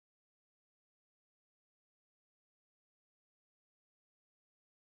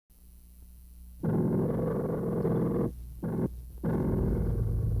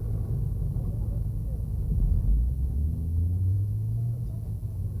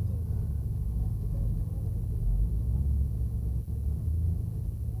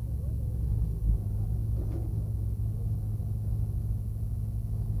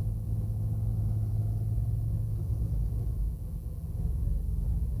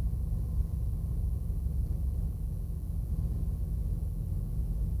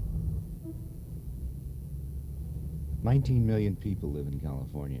19 million people live in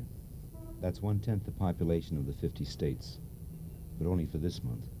California. That's one-tenth the population of the 50 states, but only for this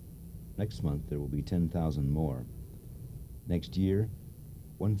month. Next month, there will be 10,000 more. Next year,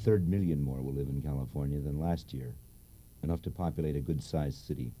 1/3 million more will live in California than last year, enough to populate a good-sized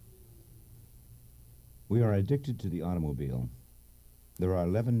city. We are addicted to the automobile. There are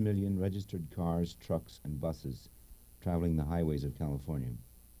 11 million registered cars, trucks, and buses traveling the highways of California.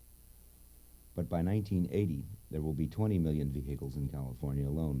 But by 1980, there will be 20 million vehicles in California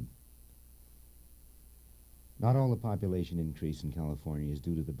alone. Not all the population increase in California is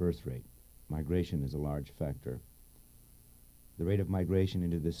due to the birth rate. Migration is a large factor. The rate of migration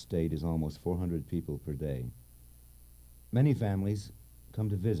into this state is almost 400 people per day. Many families come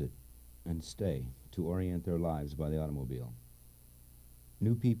to visit and stay to orient their lives by the automobile.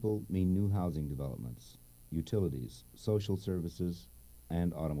 New people mean new housing developments, utilities, social services,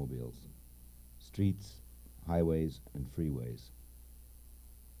 and automobiles, streets, highways, and freeways.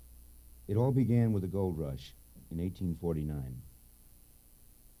 It all began with the gold rush in 1849.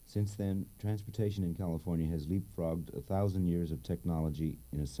 Since then, transportation in California has leapfrogged 1,000 years of technology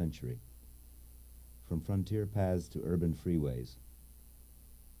in a century, from frontier paths to urban freeways.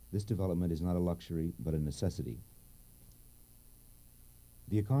 This development is not a luxury, but a necessity.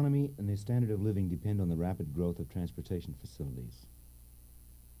 The economy and the standard of living depend on the rapid growth of transportation facilities.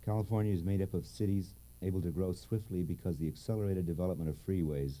 California is made up of cities able to grow swiftly because the accelerated development of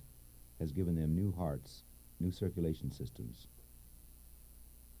freeways has given them new hearts, new circulation systems.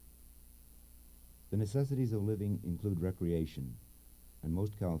 The necessities of living include recreation, and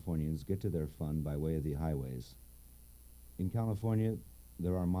most Californians get to their fun by way of the highways. In California,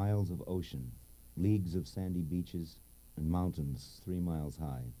 there are miles of ocean, leagues of sandy beaches, and mountains 3 miles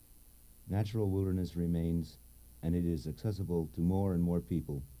high. Natural wilderness remains, and it is accessible to more and more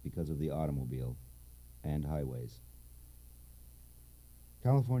people because of the automobile and highways.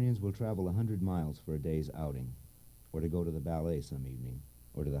 Californians will travel 100 miles for a day's outing, or to go to the ballet some evening,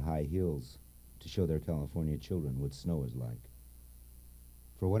 or to the high hills to show their California children what snow is like.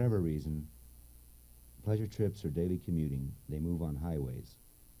 For whatever reason, pleasure trips or daily commuting, they move on highways.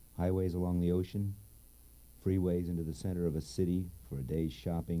 Highways along the ocean, freeways into the center of a city for a day's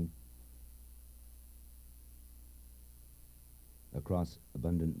shopping, across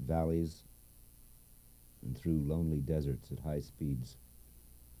abundant valleys and through lonely deserts at high speeds.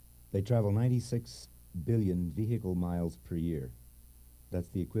 They travel 96 billion vehicle miles per year. That's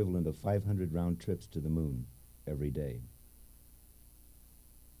the equivalent of 500 round trips to the moon every day.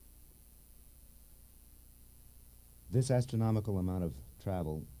 This astronomical amount of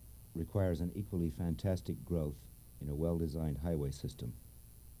travel requires an equally fantastic growth in a well-designed highway system.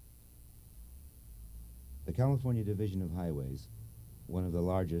 The California Division of Highways, one of the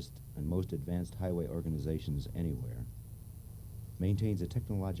largest and most advanced highway organizations anywhere, maintains a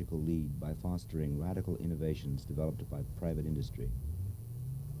technological lead by fostering radical innovations developed by private industry.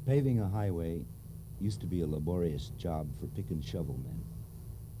 Paving a highway used to be a laborious job for pick and shovel men.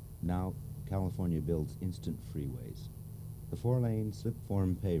 Now, California builds instant freeways. The 4-lane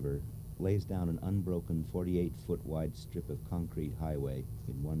slip-form paver lays down an unbroken 48-foot wide strip of concrete highway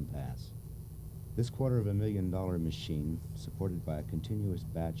in one pass. This $250,000 machine, supported by a continuous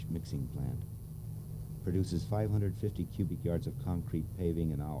batch mixing plant, produces 550 cubic yards of concrete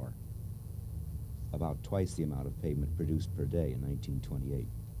paving an hour, about twice the amount of pavement produced per day in 1928.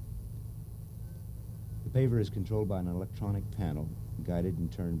 The paver is controlled by an electronic panel, guided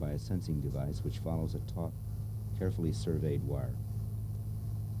and turned by a sensing device which follows a taut, carefully surveyed wire.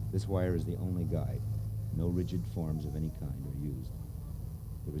 This wire is the only guide. No rigid forms of any kind are used.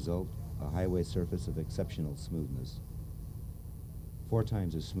 The result, a highway surface of exceptional smoothness, 4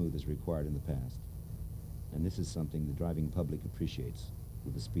 times as smooth as required in the past. And this is something the driving public appreciates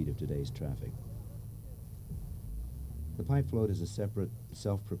with the speed of today's traffic. The pipe float is a separate,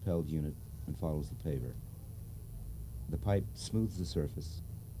 self-propelled unit and follows the paver. The pipe smooths the surface,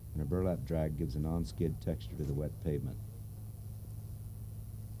 and a burlap drag gives a non-skid texture to the wet pavement.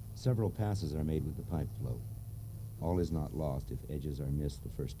 Several passes are made with the pipe float. All is not lost if edges are missed the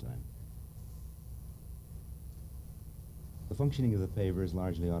first time. The functioning of the paver is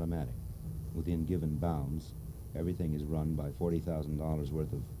largely automatic. Within given bounds, everything is run by $40,000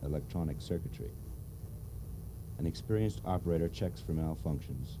 worth of electronic circuitry. An experienced operator checks for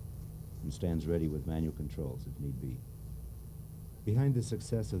malfunctions and stands ready with manual controls if need be. Behind the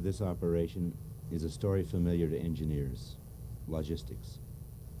success of this operation is a story familiar to engineers: logistics.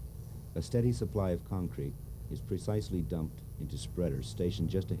 A steady supply of concrete is precisely dumped into spreaders stationed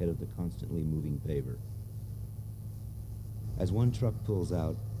just ahead of the constantly moving paver. As one truck pulls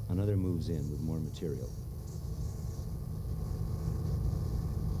out, another moves in with more material.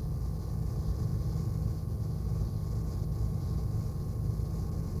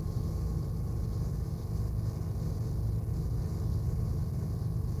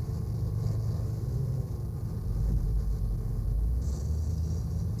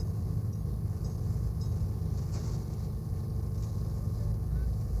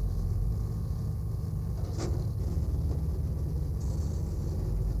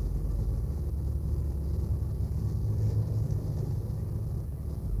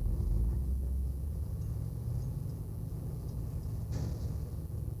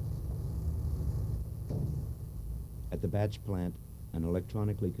 At the batch plant, an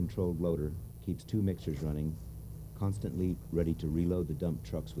electronically controlled loader keeps two mixers running, constantly ready to reload the dump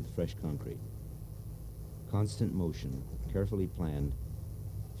trucks with fresh concrete. Constant motion, carefully planned,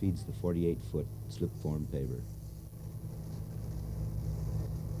 feeds the 48-foot slip-form paver.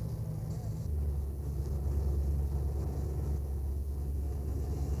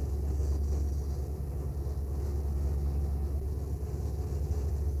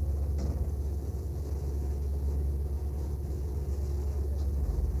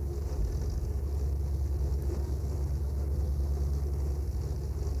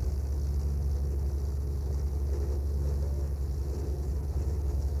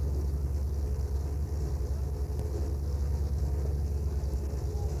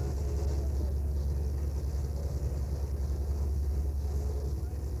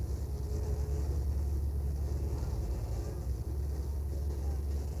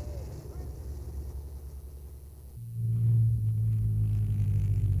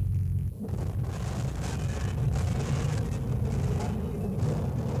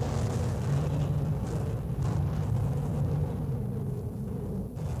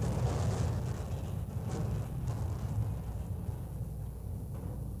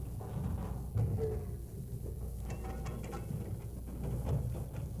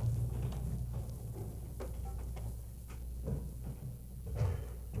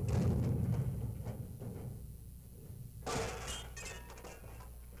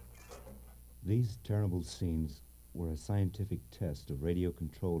 These terrible scenes were a scientific test of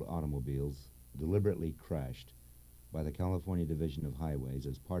radio-controlled automobiles deliberately crashed by the California Division of Highways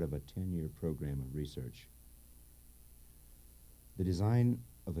as part of a 10-year program of research. The design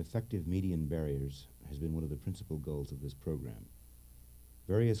of effective median barriers has been one of the principal goals of this program.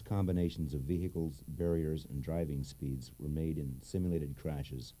 Various combinations of vehicles, barriers, and driving speeds were made in simulated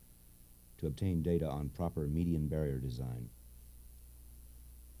crashes to obtain data on proper median barrier design.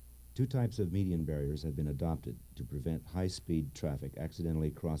 Two types of median barriers have been adopted to prevent high-speed traffic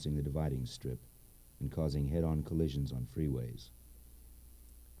accidentally crossing the dividing strip and causing head-on collisions on freeways.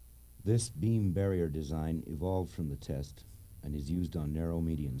 This beam barrier design evolved from the test and is used on narrow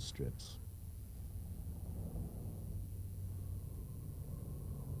median strips.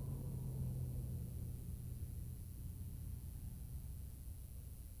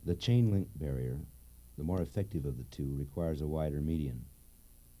 The chain link barrier, the more effective of the two, requires a wider median.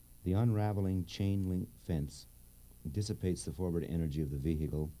 The unraveling chain link fence dissipates the forward energy of the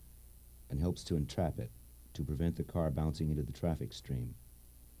vehicle and helps to entrap it to prevent the car bouncing into the traffic stream.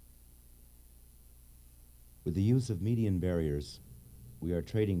 With the use of median barriers, we are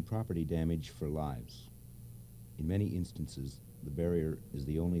trading property damage for lives. In many instances, the barrier is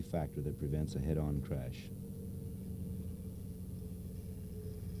the only factor that prevents a head-on crash.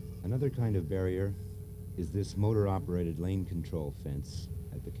 Another kind of barrier is this motor-operated lane control fence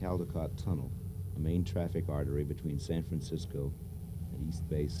at the Caldecott Tunnel, a main traffic artery between San Francisco and East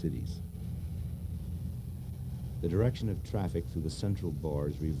Bay cities. The direction of traffic through the central bore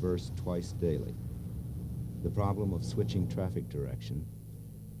is reversed twice daily. The problem of switching traffic direction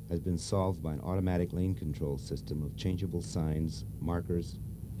has been solved by an automatic lane control system of changeable signs, markers,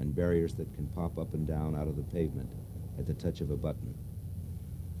 and barriers that can pop up and down out of the pavement at the touch of a button.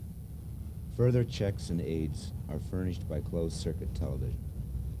 Further checks and aids are furnished by closed-circuit television.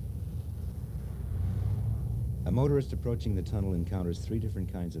 A motorist approaching the tunnel encounters three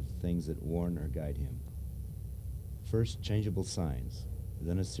different kinds of things that warn or guide him. First, changeable signs,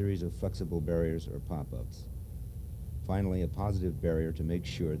 then a series of flexible barriers or pop-ups. Finally, a positive barrier to make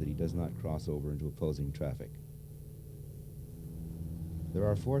sure that he does not cross over into opposing traffic. There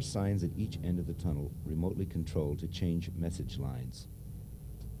are 4 signs at each end of the tunnel, remotely controlled to change message lines.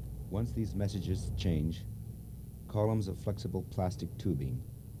 Once these messages change, columns of flexible plastic tubing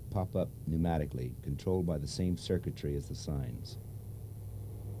pop up pneumatically, controlled by the same circuitry as the signs.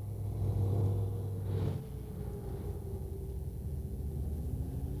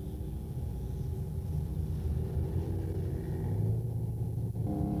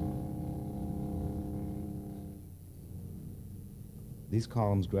 These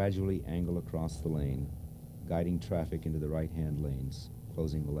columns gradually angle across the lane, guiding traffic into the right-hand lanes,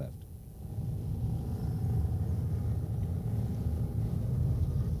 closing the left.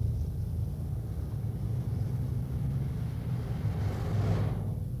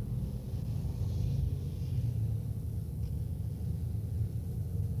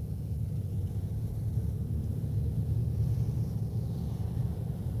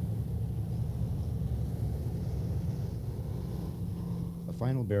 A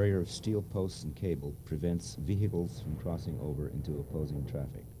final barrier of steel posts and cable prevents vehicles from crossing over into opposing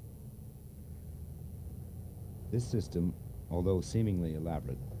traffic. This system, although seemingly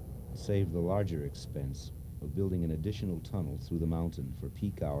elaborate, saved the larger expense of building an additional tunnel through the mountain for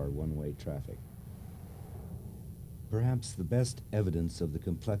peak hour one-way traffic. Perhaps the best evidence of the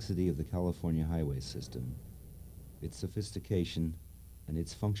complexity of the California highway system, its sophistication, and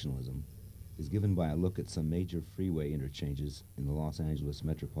its functionalism is given by a look at some major freeway interchanges in the Los Angeles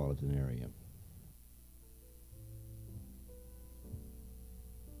metropolitan area.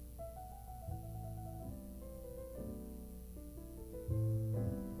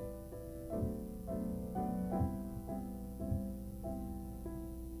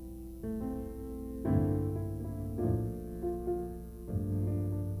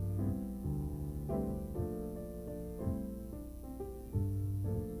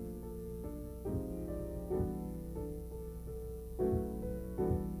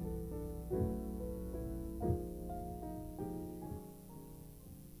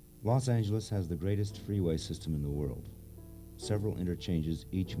 Los Angeles has the greatest freeway system in the world. Several interchanges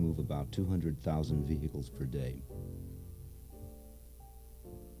each move about 200,000 vehicles per day.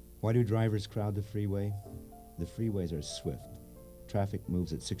 Why do drivers crowd the freeway? The freeways are swift. Traffic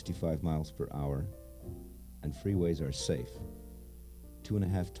moves at 65 miles per hour, and freeways are safe,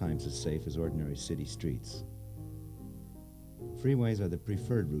 2.5 times as safe as ordinary city streets. Freeways are the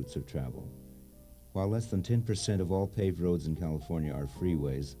preferred routes of travel. While less than 10% of all paved roads in California are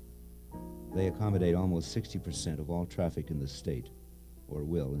freeways, they accommodate almost 60% of all traffic in the state, or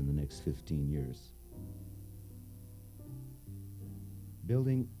will in the next 15 years.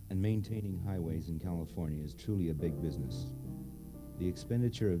 Building and maintaining highways in California is truly a big business. The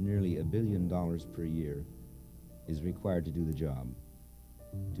expenditure of nearly $1 billion per year is required to do the job,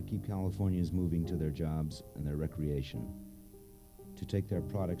 to keep Californians moving to their jobs and their recreation, to take their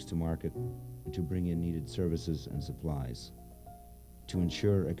products to market, and to bring in needed services and supplies, to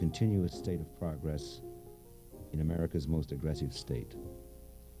ensure a continuous state of progress in America's most aggressive state.